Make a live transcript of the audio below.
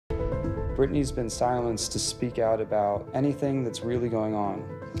Britney's been silenced to speak out about anything that's really going on.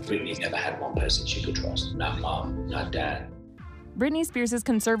 Britney never had one person she could trust. Not mom, not dad. Britney Spears'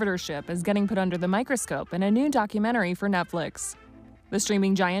 conservatorship is getting put under the microscope in a new documentary for Netflix. The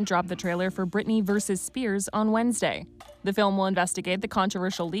streaming giant dropped the trailer for Britney vs. Spears on Wednesday. The film will investigate the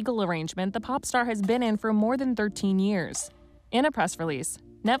controversial legal arrangement the pop star has been in for more than 13 years. In a press release,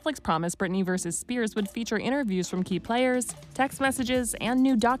 Netflix promised Britney vs. Spears would feature interviews from key players, text messages, and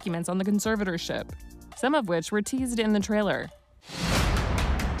new documents on the conservatorship, some of which were teased in the trailer.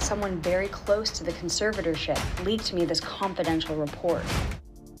 Someone very close to the conservatorship leaked me this confidential report.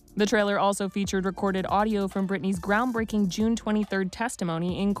 The trailer also featured recorded audio from Britney's groundbreaking June 23rd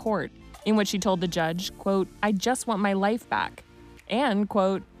testimony in court, in which she told the judge, quote, "I just want my life back," and,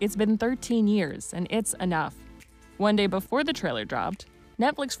 quote, "It's been 13 years and it's enough." One day before the trailer dropped,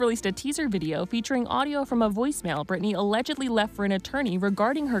 Netflix released a teaser video featuring audio from a voicemail Britney allegedly left for an attorney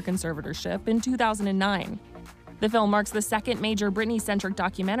regarding her conservatorship in 2009. The film marks the second major Britney-centric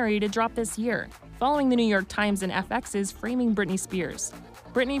documentary to drop this year, following the New York Times and FX's Framing Britney Spears.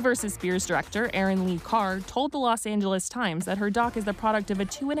 Britney vs. Spears director Erin Lee Carr told the Los Angeles Times that her doc is the product of a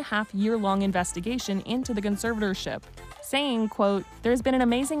 2.5-year-long investigation into the conservatorship, saying, quote, "There's been an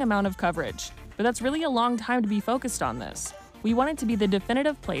amazing amount of coverage, but that's really a long time to be focused on this. We want it to be the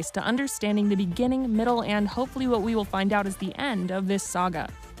definitive place to understanding the beginning, middle, and hopefully what we will find out is the end of this saga."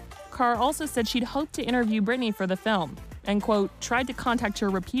 Carr also said she'd hoped to interview Britney for the film and, quote, tried to contact her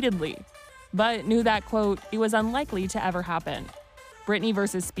repeatedly, but knew that, quote, it was unlikely to ever happen. Britney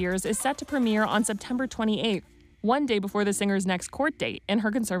vs. Spears is set to premiere on September 28th, one day before the singer's next court date in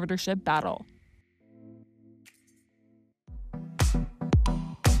her conservatorship battle.